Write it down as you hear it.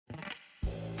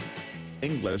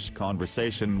English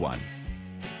Conversation 1.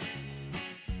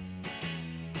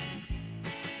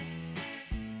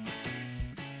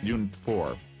 Unit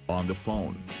 4, On the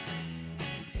Phone.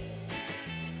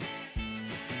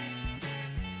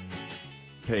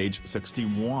 Page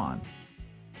 61.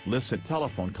 Listen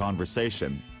telephone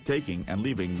conversation, taking and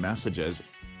leaving messages.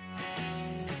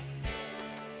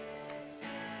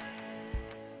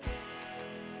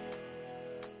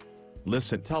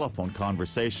 Listen telephone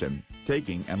conversation,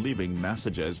 taking and leaving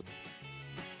messages.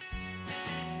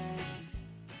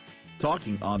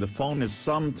 Talking on the phone is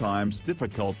sometimes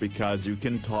difficult because you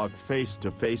can talk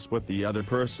face-to-face with the other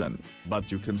person,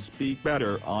 but you can speak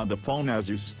better on the phone as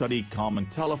you study common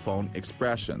telephone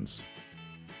expressions.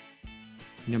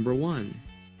 Number 1.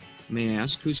 May I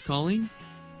ask who's calling?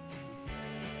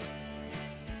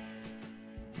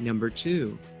 Number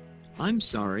 2. I'm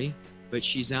sorry, but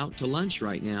she's out to lunch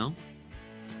right now.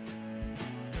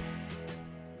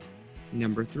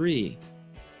 Number 3.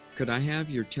 Could I have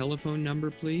your telephone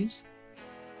number, please?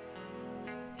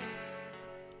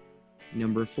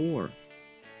 Number 4.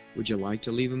 Would you like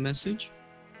to leave a message?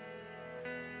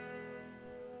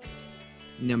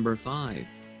 Number 5.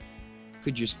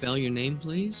 Could you spell your name,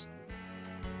 please?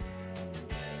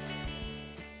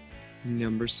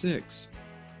 Number 6.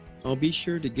 I'll be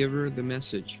sure to give her the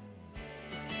message.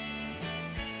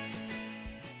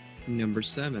 Number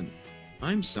 7.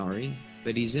 I'm sorry,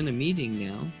 but he's in a meeting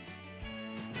now.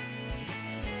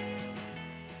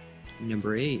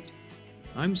 Number 8.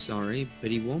 I'm sorry,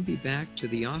 but he won't be back to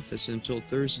the office until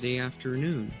Thursday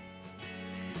afternoon.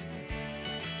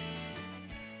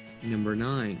 Number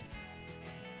 9.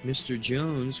 Mr.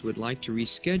 Jones would like to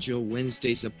reschedule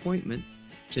Wednesday's appointment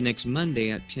to next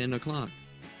Monday at 10 o'clock.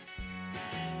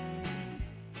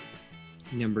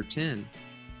 Number 10.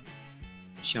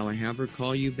 Shall I have her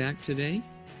call you back today?